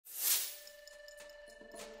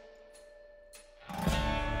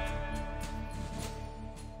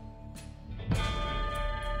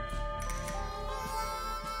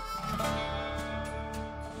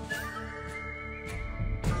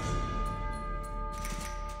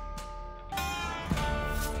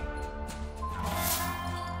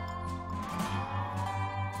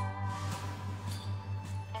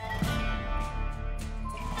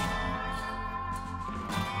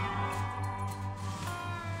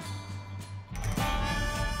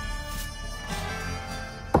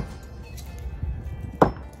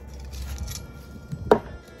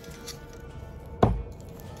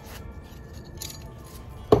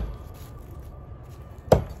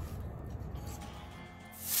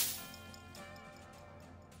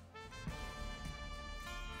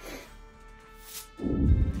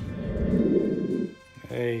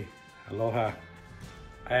Hey, aloha.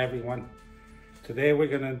 Hi everyone. Today we're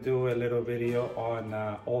gonna do a little video on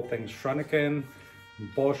all things Shuriken,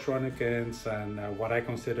 Bo-Shurikens, and what I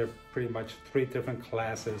consider pretty much 3 different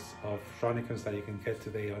classes of Shurikens that you can get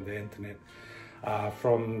today on the internet.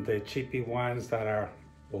 From the cheapy ones that are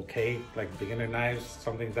okay, like beginner knives,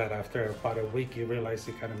 something that after about a week you realize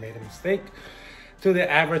you kind of made a mistake, to the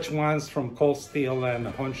average ones from Coldsteel and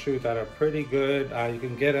Honshu that are pretty good. You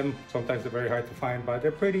can get them, sometimes they're very hard to find, but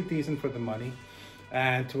they're pretty decent for the money.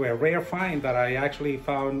 And to a rare find that I actually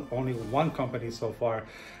found only one company so far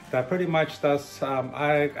that pretty much does,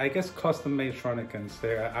 I guess, custom-made Shurikens.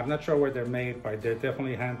 I'm not sure where they're made, but they're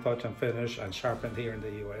definitely hand-touched and finished and sharpened here in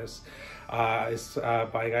the US. It's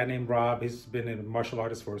by a guy named Rob. He's been a martial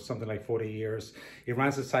artist for something like 40 years. He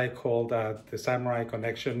runs a site called The Samurai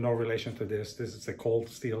Connection, no relation to this. This is a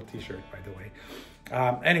Coldsteel t-shirt, by the way.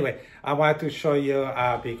 Anyway, I wanted to show you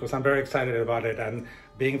because I'm very excited about it, and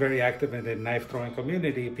being very active in the knife throwing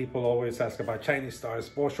community, people always ask about Chinese stars,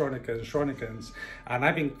 Bo-Shurikens, Shurikens, and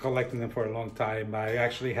I've been collecting them for a long time. I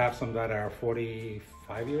actually have some that are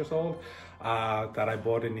 45 years old that I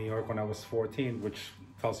bought in New York when I was 14, which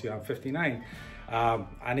tells you I'm 59.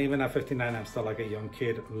 And even at 59, I'm still like a young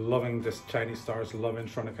kid, loving this Chinese stars, loving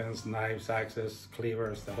Shurikens, knives, axes,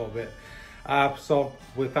 cleavers, the whole bit. So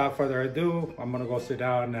without further ado, I'm gonna go sit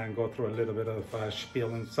down and go through a little bit of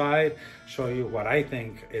spiel inside, show you what I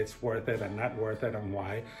think it's worth it and not worth it and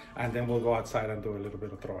why, and then we'll go outside and do a little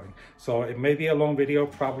bit of throwing. So it may be a long video,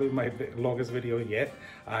 probably my longest video yet.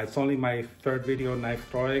 It's only my 3rd video knife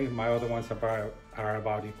throwing. My other ones are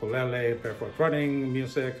about ukulele, barefoot running,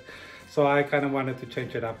 music. So I kind of wanted to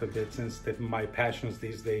change it up a bit since my passions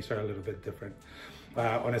these days are a little bit different.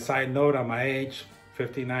 On a side note, at my age,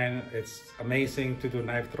 59, it's amazing to do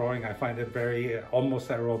knife throwing. I find it very almost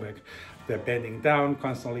aerobic. They're bending down,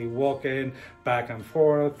 constantly walking back and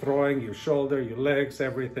forth, throwing your shoulder, your legs,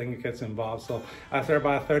 everything gets involved. So after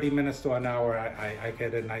about 30 minutes to an hour, I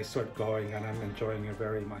get a nice sweat going, and I'm enjoying it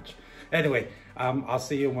very much. Anyway, I'll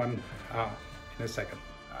see you in a second.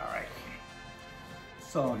 All right.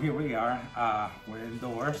 So here we are. We're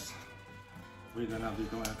indoors. We're gonna be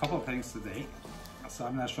doing a couple of things today. So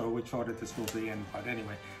I'm not sure which order this will be in, but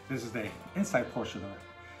anyway, this is the inside portion of it.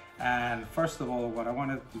 And first of all, what I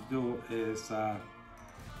wanted to do is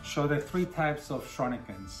show the 3 types of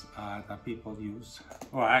Shurikens that people use,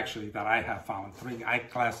 or actually that I have found 3. I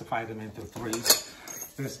classify them into 3.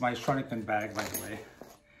 This is my Shuriken bag, by the way.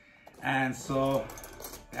 And so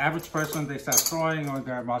the average person, they start throwing, or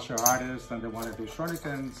they're martial artists and they want to do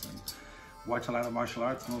Shurikens and watch a lot of martial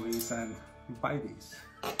arts movies, and you buy these.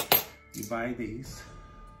 You buy these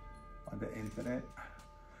on the internet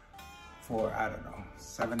for, I don't know,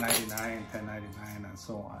 $7.99, $10.99, and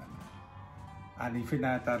so on. And if you're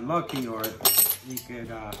not that lucky, or you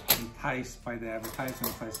get enticed by the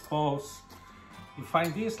advertisements, I suppose, you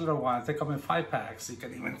find these little ones. They come in 5 packs. You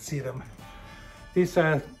can even see them. These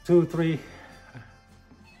are 2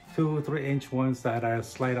 or 3 inch ones that are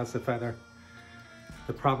slight as a feather.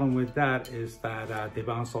 The problem with that is that they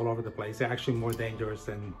bounce all over the place. They're actually more dangerous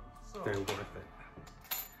than they're worth it.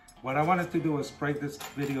 What I wanted to do is break this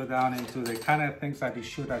video down into the kind of things that I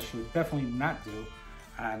should definitely not do,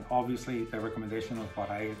 and obviously the recommendation of what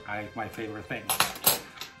my favorite things.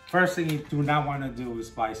 First thing you do not want to do is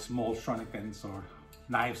buy small Shurikens or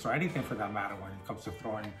knives or anything for that matter when it comes to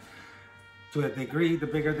throwing. To a degree, the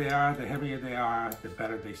bigger they are, the heavier they are, the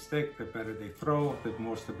better they stick, the better they throw, the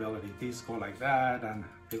more stability. These go like that and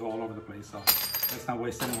they go all over the place, so let's not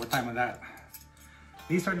waste any more time on that.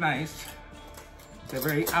 These are nice. They're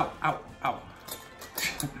very, ow.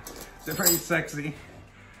 They're very sexy.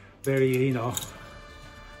 Very, you know,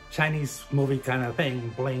 Chinese movie kind of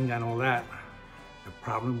thing, bling and all that. The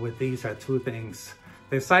problem with these are 2 things.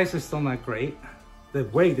 The size is still not great. The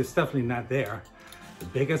weight is definitely not there. The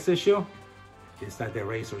biggest issue is that they're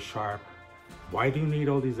razor sharp. Why do you need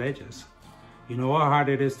all these edges? You know how hard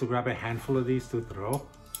it is to grab a handful of these to throw?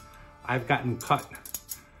 I've gotten cut.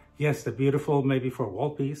 Yes, they're beautiful, maybe for a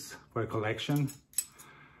wall piece, for a collection.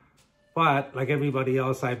 But like everybody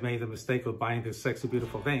else, I've made the mistake of buying these sexy,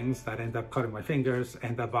 beautiful things that end up cutting my fingers,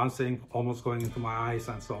 end up bouncing, almost going into my eyes,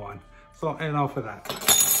 and so on. So enough of that.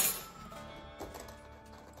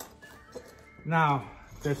 Now,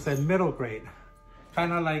 there's a middle grade,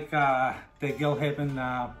 kind of like the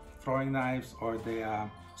Gilhaven throwing knives or the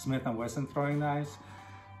Smith & Wesson throwing knives.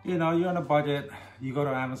 You know, you're on a budget, you go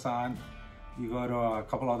to Amazon, you go to a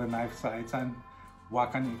couple other knife sites and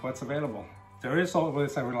what's available. There is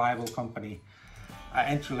always a reliable company, an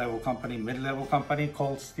entry-level company, mid-level company,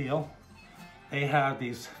 Coldsteel. they have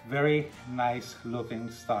these very nice looking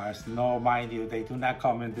stars. No, mind you, they do not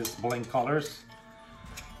come in this bling colors.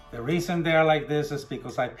 The reason they're like this is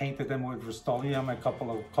because I painted them with Rust-Oleum a couple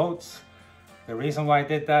of coats. The reason why I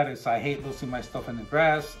did that is I hate losing my stuff in the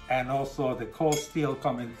grass, and also the Coldsteel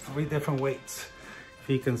come in 3 different weights. If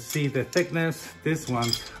you can see the thickness, these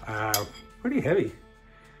ones are pretty heavy.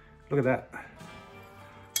 Look at that.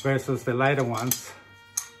 Versus the lighter ones,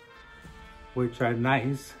 which are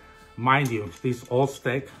nice. Mind you, these all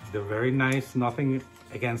stick. They're very nice. Nothing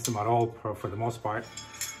against them at all for the most part.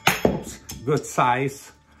 Oops. Good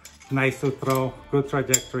size, nice to throw, good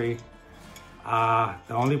trajectory.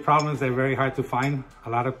 The only problem is they're very hard to find. A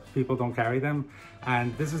lot of people don't carry them.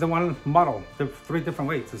 And this is the one model. There are 3 different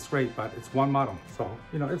weights. It's great, but it's one model. So,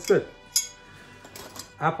 you know, it's good.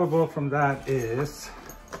 Apropos from that is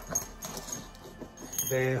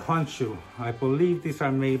the Honshu. I believe these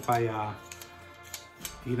are made by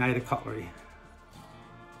United Cutlery.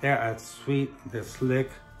 They're sweet, they're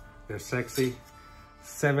slick, they're sexy.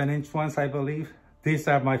 7-inch ones, I believe. These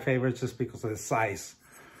are my favorites just because of the size.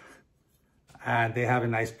 And they have a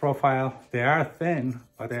nice profile. They are thin,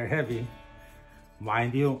 but they're heavy.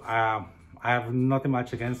 Mind you, I have nothing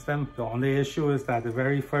much against them. The only issue is that the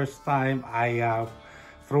very first time I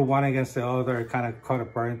threw one against the other, it kind of caught a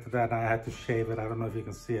burn to that, and I had to shave it. I don't know if you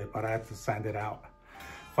can see it, but I had to sand it out.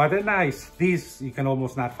 But they're nice. These, you can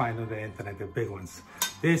almost not find on the internet, the big ones.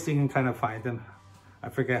 This, you can kind of find them. I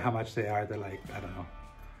forget how much they are. They're like, I don't know,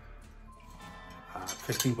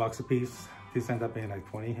 15 bucks a piece. These end up being like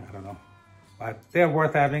 20, I don't know. But they're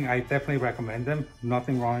worth having. I definitely recommend them.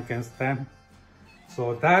 Nothing wrong against them.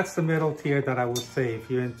 So that's the middle tier that I would say if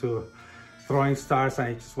you're into throwing stars and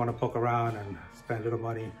you just want to poke around and spend a little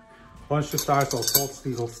money. Bunch of stars or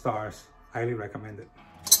Coldsteel stars. Highly recommend it.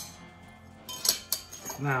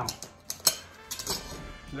 Now,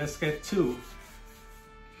 let's get to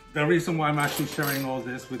the reason why I'm actually sharing all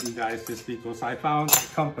this with you guys is because I found a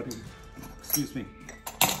company, excuse me,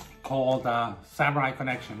 called Samurai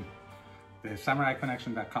Connection, the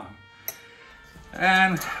SamuraiConnection.com.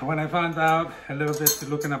 And when I found out a little bit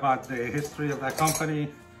looking about the history of that company,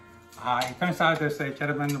 it turns out there's a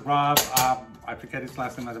gentleman, Rob, I forget his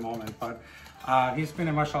last name at the moment, but he's been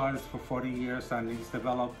a martial artist for 40 years and he's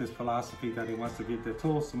developed this philosophy that he wants to give the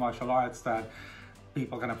tools to martial arts that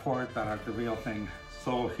people can afford, that are the real thing.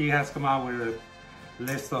 So he has come out with a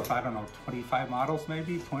list of, I don't know, 25 models,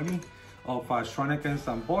 maybe 20, of Shurikens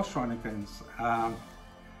and Bo-Shurikens.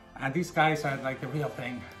 And these guys are like the real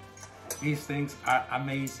thing. These things are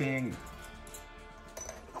amazing.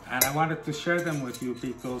 And I wanted to share them with you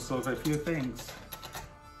because of a few things.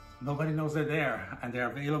 Nobody knows they're there and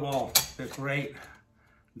they're available. They're great.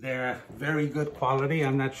 They're very good quality.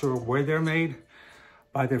 I'm not sure where they're made,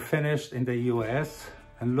 but they're finished in the US.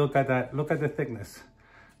 And look at that, look at the thickness.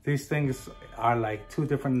 These things are like 2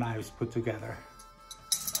 different knives put together.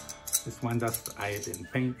 This one I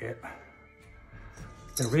didn't paint it.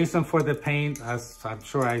 The reason for the paint, as I'm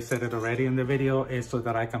sure I said it already in the video, is so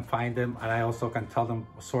that I can find them and I also can tell them,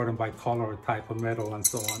 sort them by color or type of metal and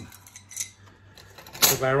so on.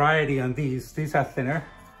 The variety on these are thinner.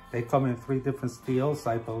 They come in 3 different steels.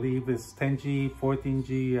 I believe it's 10G,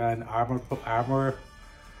 14G, and armor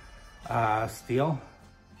steel.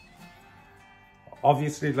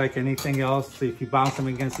 Obviously, like anything else, if you bounce them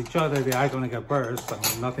against each other, they are going to get burst. I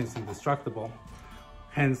mean, nothing's indestructible.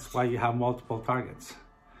 Hence why you have multiple targets.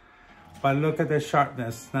 But look at the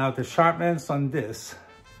sharpness. Now the sharpness on this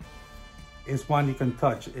is one you can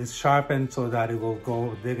touch. It's sharpened so that it will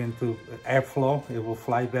go dig into airflow. It will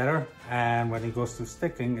fly better. And when it goes to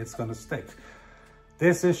sticking, it's going to stick.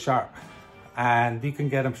 This is sharp. And you can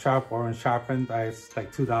get them sharp or unsharpened. It's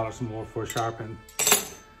like $2 more for sharpened.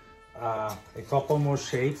 A couple more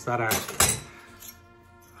shapes that are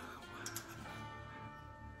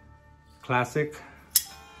classic.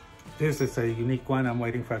 This is a unique one. I'm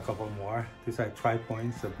waiting for a couple more. These are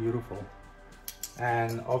tri-points. They're beautiful.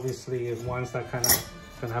 And obviously ones that kind of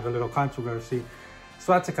can have a little controversy.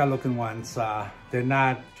 Swastika looking ones. They're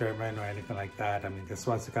not German or anything like that. I mean, the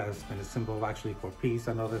swastika has been a symbol actually for peace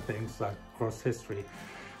and other things across history.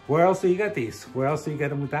 Where else do you get these? Where else do you get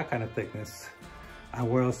them with that kind of thickness? And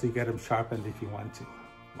where else do you get them sharpened if you want to?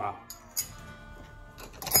 Wow.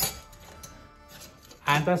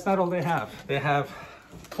 And that's not all they have. They have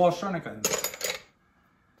Bo-Shurikens.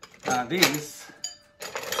 These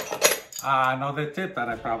are another tip that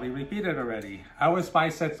I probably repeated already. I always buy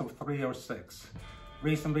sets of 3 or 6.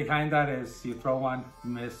 Reason behind that is you throw one, you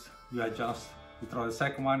miss, you adjust. You throw the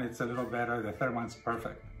second one, it's a little better. The third one's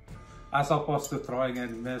perfect. As opposed to throwing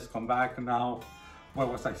it, miss, come back. Now, where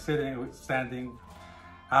was I standing?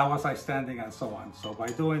 how was I standing, and so on. So by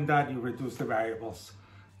doing that, you reduce the variables.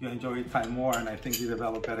 You enjoy your time more, and I think you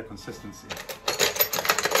develop better consistency.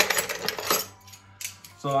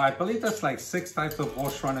 So I believe there's like 6 types of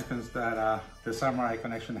Bo-Shurikens that the Samurai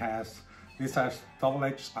Connection has. These are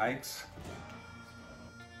double-edged spikes,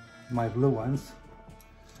 my blue ones,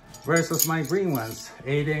 versus my green ones,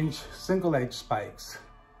 8-inch single-edged spikes.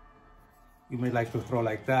 You may like to throw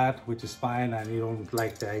like that, which is fine, and you don't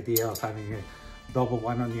like the idea of having a double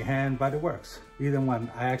one on your hand, but it works. Either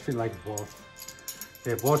one, I actually like both.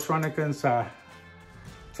 The Bo-Shurikens are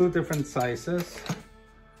 2 different sizes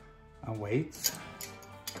and weights.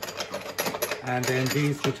 And then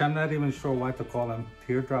these, which I'm not even sure what to call them,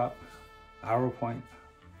 teardrop, arrow point.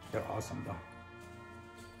 They're awesome though.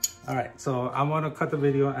 All right, so I'm gonna cut the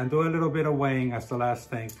video and do a little bit of weighing as the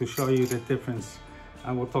last thing to show you the difference,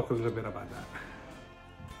 and we'll talk a little bit about that.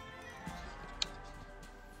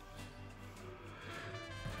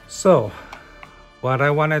 So, what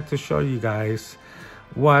I wanted to show you guys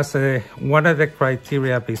was one of the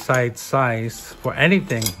criteria besides size for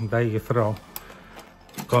anything that you throw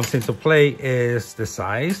comes into play is the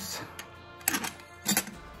size.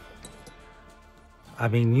 I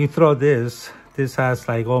mean, you throw this has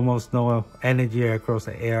like almost no energy across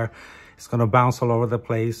the air. It's gonna bounce all over the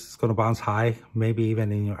place. It's gonna bounce high, maybe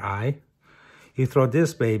even in your eye. You throw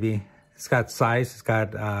this baby, it's got size, it's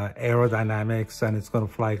got aerodynamics, and it's gonna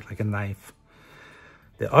fly like a knife.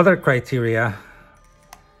 The other criteria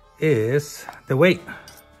is the weight.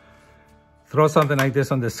 Throw something like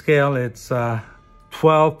this on the scale, it's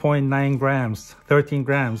 12.9 grams, 13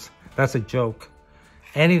 grams. That's a joke.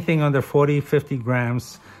 Anything under 40, 50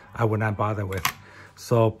 grams, I would not bother with.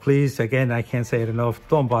 So please, again, I can't say it enough,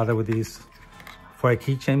 don't bother with these. For a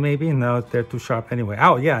keychain maybe, no, they're too sharp anyway.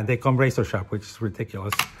 Oh yeah, they come razor sharp, which is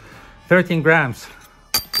ridiculous. 13 grams,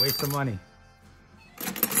 waste of money.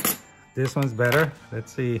 This one's better,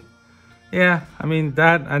 let's see. Yeah, I mean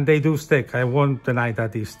that, and they do stick. I won't deny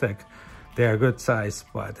that these stick. They're a good size,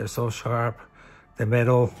 but they're so sharp. The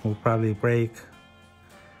metal will probably break.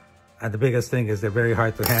 And the biggest thing is they're very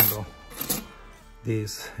hard to handle.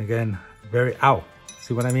 These, again, very, ow.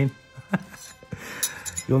 See what I mean?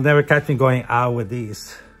 You'll never catch me going ow with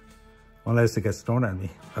these. Unless it gets thrown at me.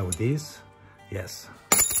 But with these, yes.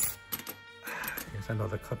 Here's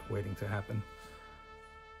another cut waiting to happen.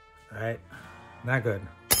 All right, not good.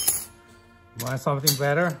 You want something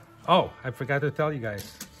better? Oh, I forgot to tell you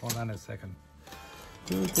guys. Hold on a second.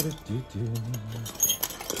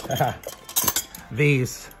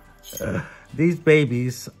 These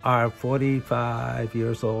babies are 45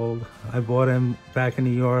 years old. I bought them back in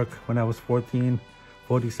New York when I was 14,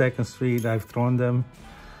 42nd Street. I've thrown them.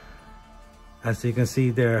 As you can see,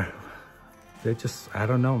 they're just, I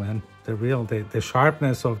don't know, man. They're real. The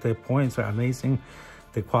sharpness of the points are amazing.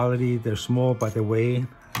 The quality, they're small, but the weight.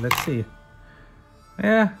 Let's see.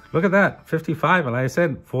 Yeah, look at that, 55. And like I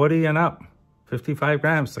said, 40 and up, 55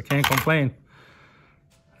 grams. I can't complain.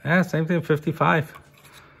 Yeah, same thing, 55.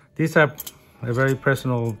 These are very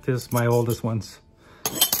personal. This is my oldest ones.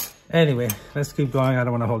 Anyway, let's keep going. I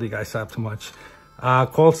don't want to hold you guys up too much.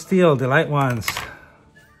 Coldsteel, the light ones.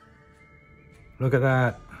 Look at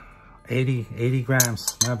that, 80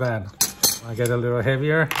 grams, not bad. I get a little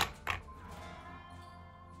heavier.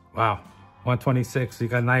 Wow, 126. You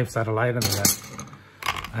got knives that are lighter than that.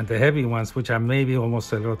 And the heavy ones, which are maybe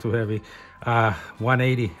almost a little too heavy,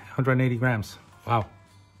 180 grams. Wow.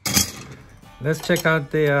 Let's check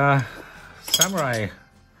out the Samurai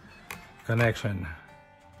Connection.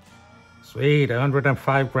 Sweet,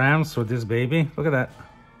 105 grams for this baby. Look at that.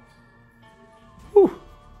 Whew.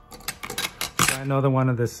 Another one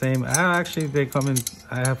of the same. Actually, they come in,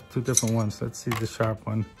 I have 2 different ones. Let's see the sharp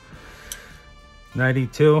one.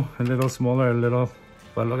 92, a little smaller, a little,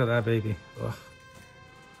 but look at that baby. Ugh.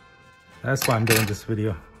 That's why I'm doing this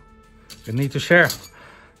video. You need to share.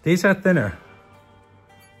 These are thinner,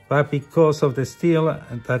 but because of the steel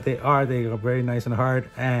that they are very nice and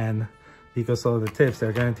hard, and because of the tips,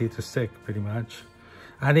 they're guaranteed to stick pretty much.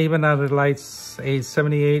 And even at the lights,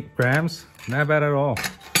 78 grams, not bad at all.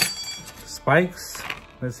 Spikes,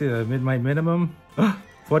 let's see, my minimum,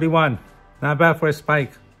 41, not bad for a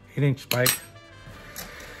spike, 8-inch spike.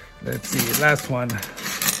 Let's see, last one.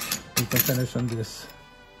 We can finish on this.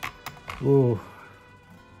 Ooh,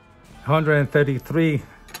 133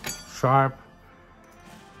 sharp,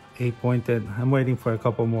 8-pointed. I'm waiting for a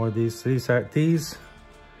couple more of these. These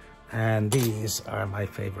and these are my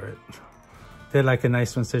favorite. They're like a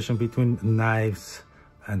nice transition between knives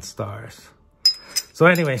and stars. So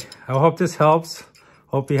anyway, I hope this helps.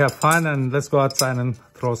 Hope you have fun, and let's go outside and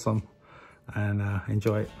throw some and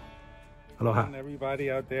enjoy it. Aloha. And everybody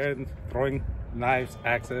out there throwing knives,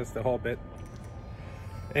 axes, the whole bit.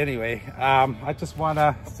 Anyway, I just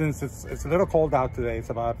wanna, since it's a little cold out today, it's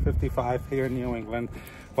about 55 here in New England,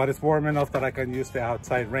 but it's warm enough that I can use the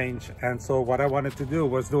outside range. And so what I wanted to do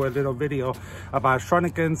was do a little video about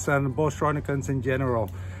Shurikens and Bo-Shurikens in general.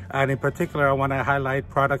 And in particular, I want to highlight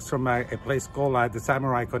products from a place called the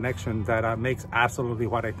Samurai Connection that makes absolutely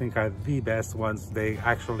what I think are the best ones. They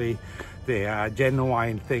actually, the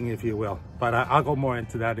genuine thing, if you will. But I'll go more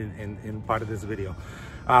into that in part of this video.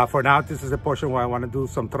 For now, this is the portion where I want to do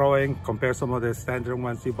some throwing, compare some of the standard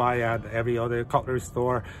ones you buy at every other cutlery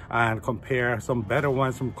store, and compare some better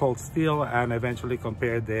ones from Coldsteel, and eventually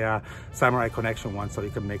compare the Samurai Connection ones so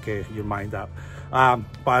you can make your mind up.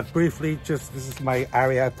 But briefly, just this is my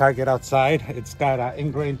area target outside. It's got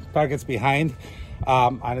ingrained targets behind,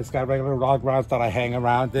 and it's got regular log rounds that I hang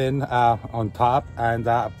around in on top. And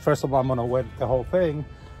first of all, I'm going to wet the whole thing.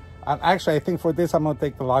 And actually, I think for this, I'm going to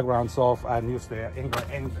take the log rounds off and use the end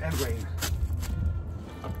grain.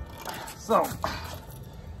 So,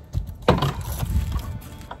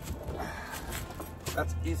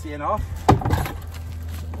 that's easy enough.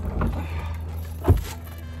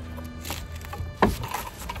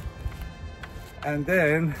 And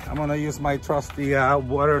then I'm going to use my trusty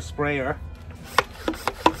water sprayer.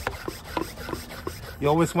 You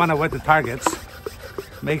always want to wet the targets,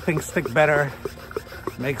 make things stick better,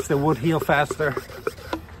 makes the wood heal faster.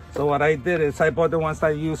 So what I did is I bought the ones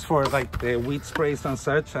I use for like the wheat sprays and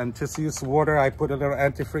such, and just use water. I put a little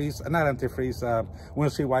antifreeze, not antifreeze,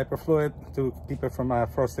 windshield wiper fluid to keep it from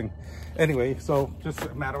frosting. Anyway, so just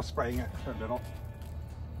a matter of spraying it a little.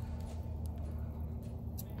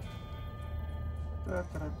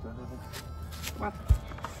 Come on.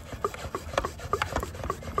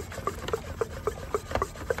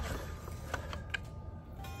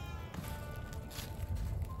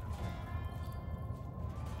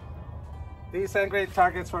 These end grain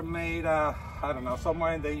targets were made, I don't know,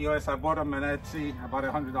 somewhere in the US. I bought them in Etsy, about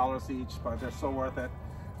 $100 each, but they're so worth it.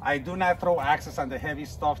 I do not throw axes and the heavy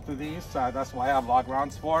stuff to these. That's why I have log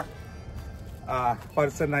rounds for. But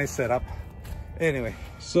it's a nice setup. Anyway,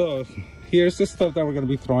 so here's the stuff that we're going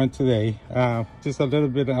to be throwing today. Just a little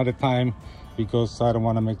bit at a time because I don't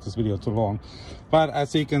want to make this video too long. But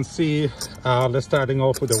as you can see, let's starting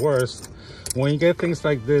off with the worst. When you get things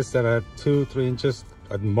like this that are 2-3 inches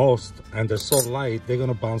at most, and they're so light, they're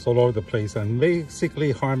gonna bounce all over the place and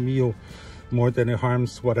basically harm you more than it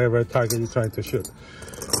harms whatever target you're trying to shoot.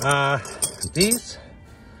 These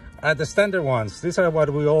are the standard ones. These are what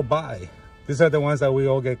we all buy. These are the ones that we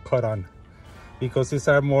all get cut on, because these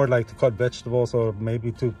are more like to cut vegetables or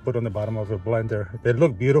maybe to put on the bottom of a blender. They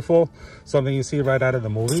look beautiful, something you see right out of the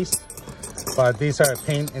movies, but these are a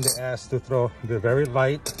pain in the ass to throw. They're very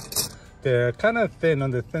light. They're kind of thin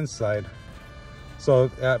on the thin side.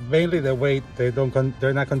 So mainly the weight, they're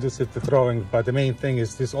not conducive to throwing, but the main thing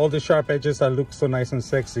is this, all the sharp edges that look so nice and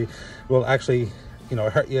sexy will actually, you know,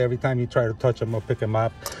 hurt you every time you try to touch them or pick them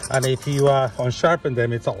up. And if you unsharpen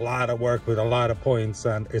them, it's a lot of work with a lot of points,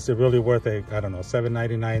 and is it really worth it? I don't know,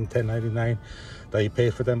 $7.99, $10.99 that you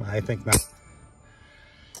pay for them? I think not.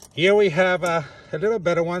 Here we have a little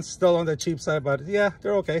better ones, still on the cheap side, but yeah,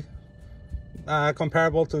 they're okay.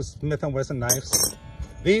 Comparable to Smith & Wesson knives.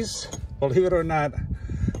 These, believe it or not,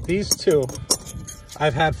 these two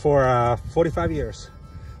I've had for 45 years,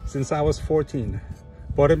 since I was 14.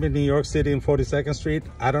 Bought them in New York City in 42nd Street.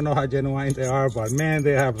 I don't know how genuine they are, but man,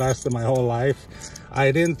 they have lasted my whole life.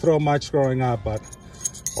 I didn't throw much growing up, but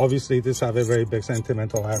obviously these have a very big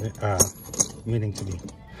sentimental meaning to me.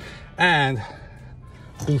 And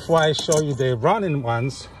before I show you the running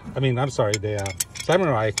ones, the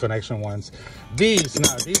Samurai Connection ones, these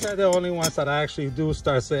are the only ones that I actually do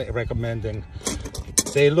start recommending.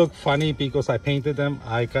 They look funny because I painted them.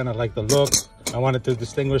 I kind of like the look. I wanted to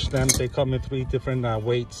distinguish them. They come in 3 different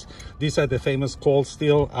weights. These are the famous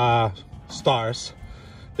Coldsteel stars.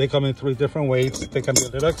 They come in 3 different weights. They can be a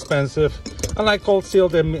little expensive. Unlike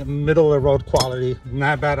Coldsteel, they're middle of the road quality.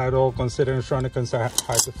 Not bad at all, considering Shurikens are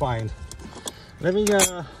hard to find. Let me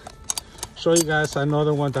show you guys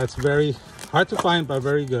another one that's very hard to find, but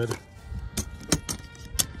very good.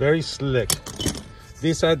 Very slick.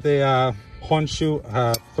 These are the Honshu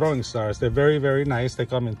throwing stars. They're very, very nice. They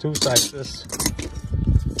come in 2 sizes.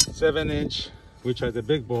 7-inch, which are the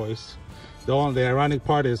big boys. The ironic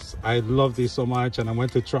part is I love these so much, and I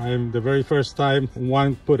went to try them the very first time.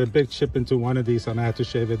 One put a big chip into one of these and I had to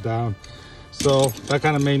shave it down. So that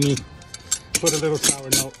kind of made me put a little sour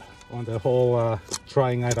note on the whole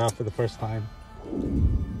trying it out for the first time.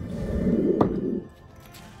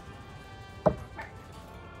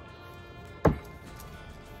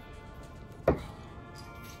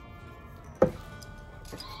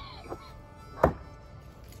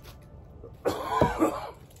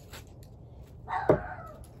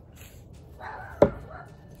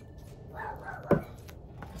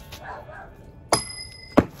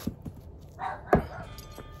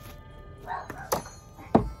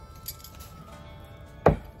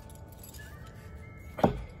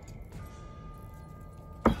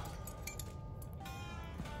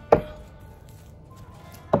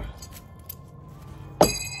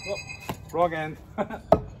 Wrong end. There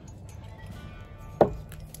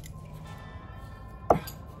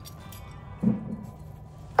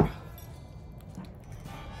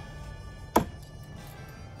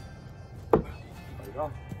you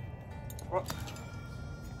go. Oh.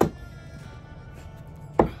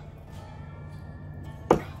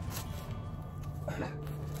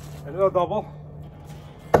 A little double.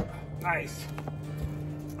 Nice.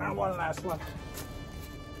 And one last one.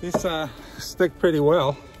 These stick pretty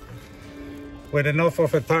well. With enough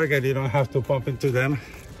of a target, you don't have to bump into them.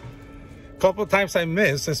 A couple times I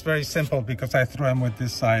missed. It's very simple because I threw them with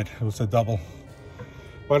this side. It was a double.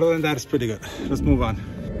 But other than that, it's pretty good. Let's move on.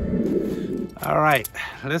 All right,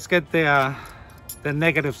 let's get the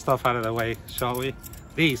negative stuff out of the way, shall we?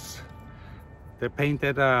 These, they're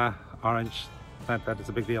painted orange. Not that it's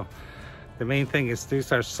a big deal. The main thing is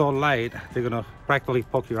these are so light, they're gonna practically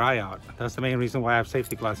poke your eye out. That's the main reason why I have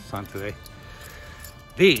safety glasses on today.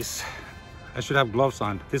 These, I should have gloves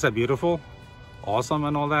on. These are beautiful, awesome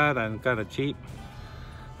and all that, and kind of cheap.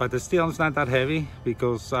 But the steel is not that heavy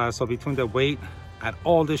because, so between the weight and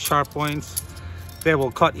all the sharp points, they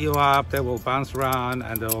will cut you up, they will bounce around,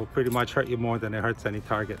 and they'll pretty much hurt you more than it hurts any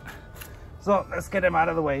target. So let's get them out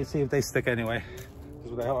of the way, see if they stick anyway. This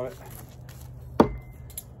is what the hell of it.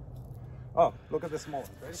 Oh, look at the small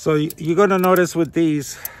ones, right? So you're gonna notice with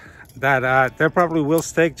these that they probably will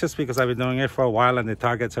stick just because I've been doing it for a while and the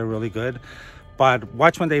targets are really good. But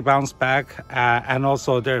watch when they bounce back, and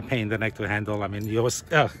also they're a pain in the neck to handle. I mean, you always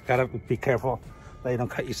gotta be careful that you don't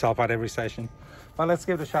cut yourself out every session. But let's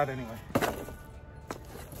give it a shot anyway.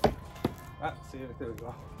 See, there we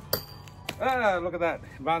go. Look at that.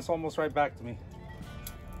 It bounced almost right back to me.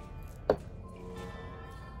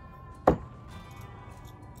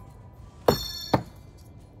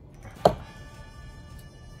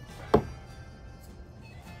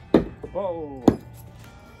 Whoa.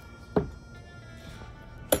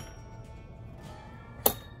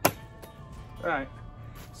 All right.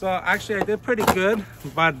 So actually I did pretty good,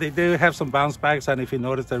 but they do have some bounce backs, and if you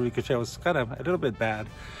notice, the ricochet was kind of a little bit bad.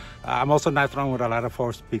 I'm also not throwing with a lot of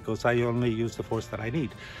force because I only use the force that I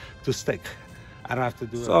need to stick. I don't have to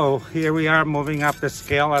do it. So here we are moving up the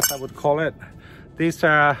scale, as I would call it. These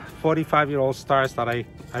are 45-year-old stars that I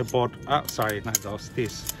bought. Sorry, not those,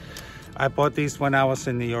 these. I bought these when I was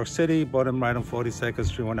in New York City, bought them right on 42nd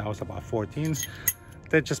Street when I was about 14.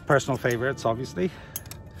 They're just personal favorites, obviously.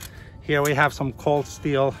 Here we have some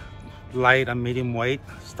Coldsteel light and medium weight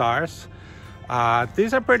stars.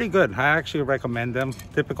 These are pretty good. I actually recommend them.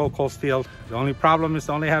 Typical Coldsteel. The only problem is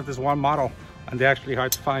they only have this one model and they're actually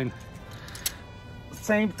hard to find.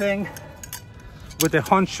 Same thing with the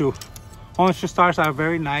Honshu. Honshu stars are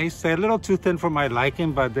very nice. They're a little too thin for my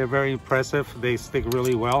liking, but they're very impressive. They stick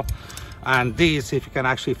really well. And these, if you can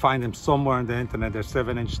actually find them somewhere on the internet, they're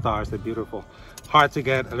 7-inch stars. They're beautiful. Hard to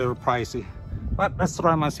get, a little pricey. But let's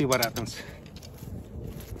try them and see what happens.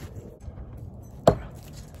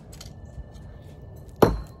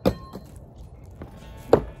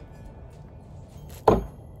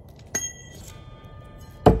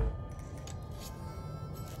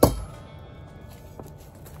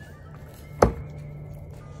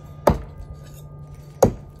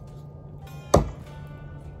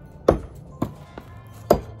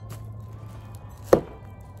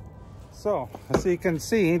 So, as you can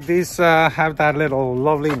see, these have that little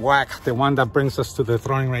lovely whack, the one that brings us to the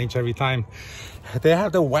throwing range every time. They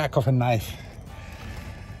have the whack of a knife.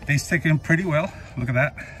 They stick in pretty well. Look at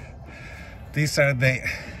that. These are the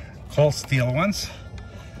Coldsteel ones,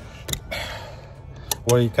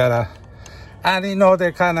 where you gotta, and you know,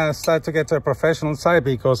 they kind of start to get to a professional side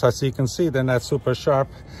because, as you can see, they're not super sharp.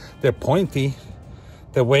 They're pointy.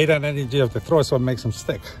 The weight and energy of the throw is what makes them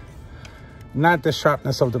stick, not the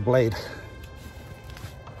sharpness of the blade.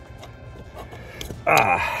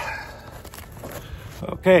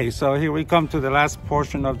 Okay, so here we come to the last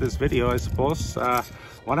portion of this video, I suppose.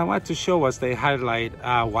 What I want to show was the highlight,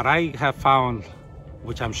 what I have found,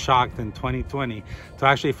 which I'm shocked in 2020, to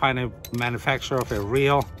actually find a manufacturer of a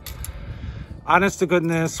real, honest to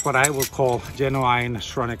goodness, what I would call genuine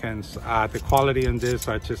Shurikens. The quality in this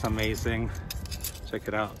are just amazing. Check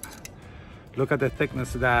it out. Look at the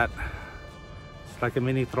thickness of that. Like a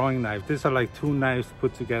mini throwing knife. These are like two knives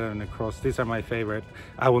put together in a cross. These are my favorite.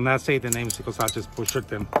 I will not say the names because I'll just butcher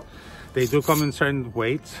them. They do come in certain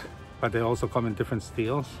weights, but they also come in different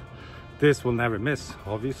steels. This will never miss,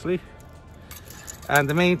 obviously. And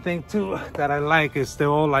the main thing too that I like is they're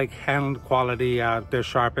all like hand quality. They're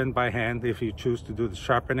sharpened by hand if you choose to do the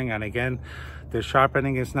sharpening. And again, the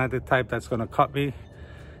sharpening is not the type that's gonna cut me.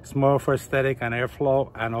 It's more for aesthetic and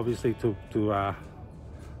airflow, and obviously to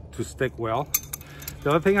stick well. The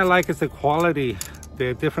other thing I like is the quality,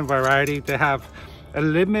 the different variety. They have a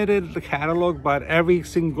limited catalog, but every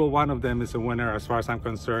single one of them is a winner as far as I'm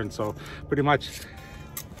concerned. So pretty much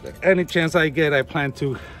any chance I get, I plan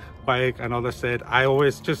to buy another set. I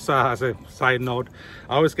always, just as a side note,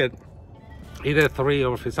 I always get either 3,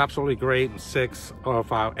 or if it's absolutely great, 6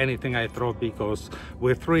 of anything I throw, because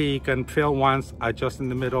with 3 you can fill once, adjust in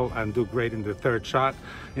the middle, and do great in the 3rd shot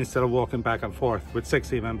instead of walking back and forth. With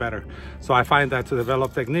 6, even better. So I find that to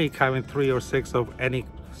develop technique, having 3 or 6 of any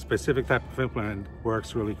specific type of implement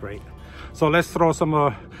works really great. So let's throw some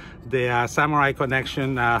of the Samurai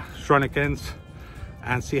Connection Shurikens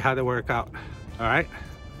and see how they work out. All right.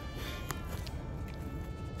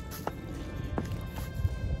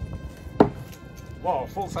 Whoa,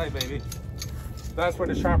 full sight, baby. That's for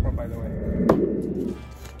the sharp one, by the way.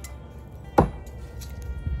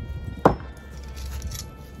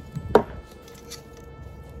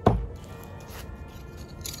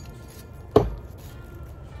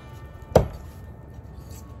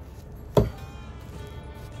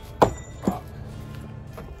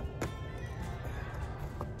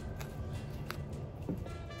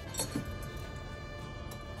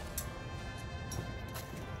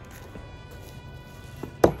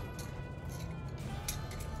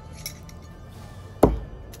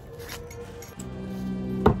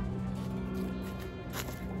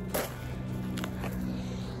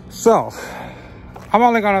 So I'm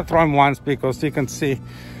only gonna throw them once because you can see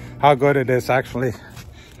how good it is actually.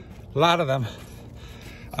 A lot of them.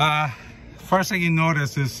 First thing you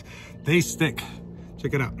notice is they stick.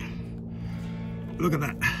 Check it out. Look at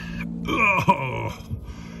that. Oh,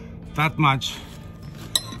 that much.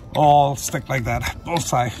 All stick like that, both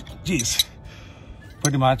sides. Jeez,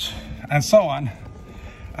 pretty much, and so on.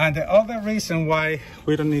 And the other reason why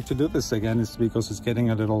we don't need to do this again is because it's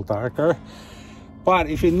getting a little darker.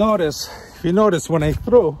 But if you notice when I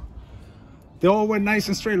threw, they all went nice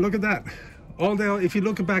and straight. Look at that. If you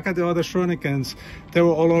look back at the other Shurikens, they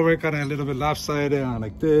were all over kind of a little bit lopsided and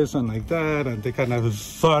like this and like that, and they kind of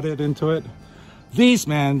thudded into it. These,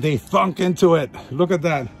 man, they thunk into it. Look at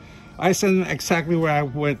that. I sent exactly where I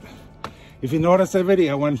went. If you notice the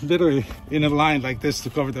video, I went literally in a line like this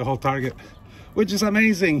to cover the whole target, which is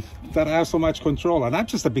amazing that I have so much control, and I'm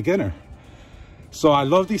just a beginner. So I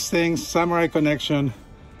love these things. Samurai Connection,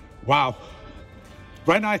 wow.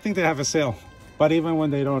 Right now I think they have a sale, but even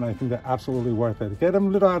when they don't, I think they're absolutely worth it. Get them a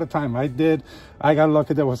little at a time. I got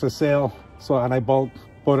lucky there was a sale, and I bought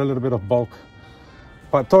a little bit of bulk,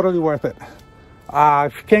 but totally worth it.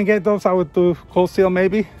 If you can't get those, I would do Coldsteel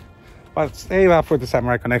maybe, but stay up for the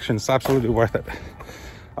Samurai Connection. It's absolutely worth it.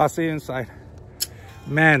 I'll see you inside.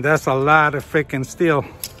 Man, that's a lot of freaking steel.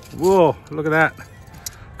 Whoa, look at that.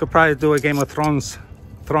 Could probably do a Game of Thrones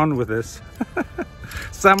with this.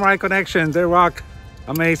 Samurai Connection, they rock.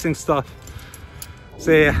 Amazing stuff.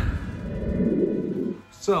 See ya.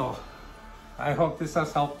 So I hope this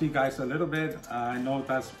has helped you guys a little bit. I know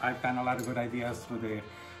I've gotten a lot of good ideas for the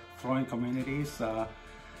throwing communities.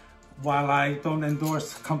 While I don't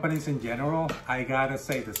endorse companies in general, I gotta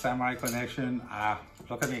say the Samurai Connection,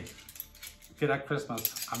 look at me. Kid at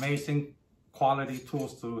Christmas. Amazing quality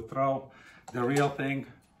tools to throw. The real thing.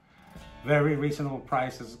 Very reasonable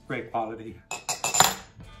prices, great quality.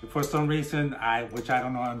 If for some reason, which I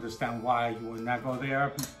don't know, understand why you would not go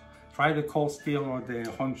there, try the Coldsteel or the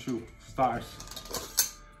Honshu stars.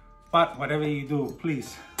 But whatever you do,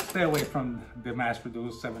 please stay away from the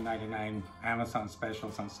mass-produced $7.99 Amazon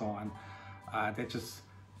specials and so on. They just,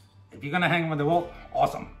 if you're gonna hang them on the wall,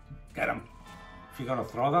 awesome, get them. If you're gonna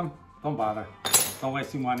throw them, don't bother. Don't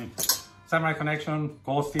waste your money. Samurai Connection,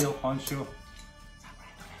 Coldsteel, Honshu.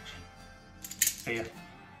 See ya.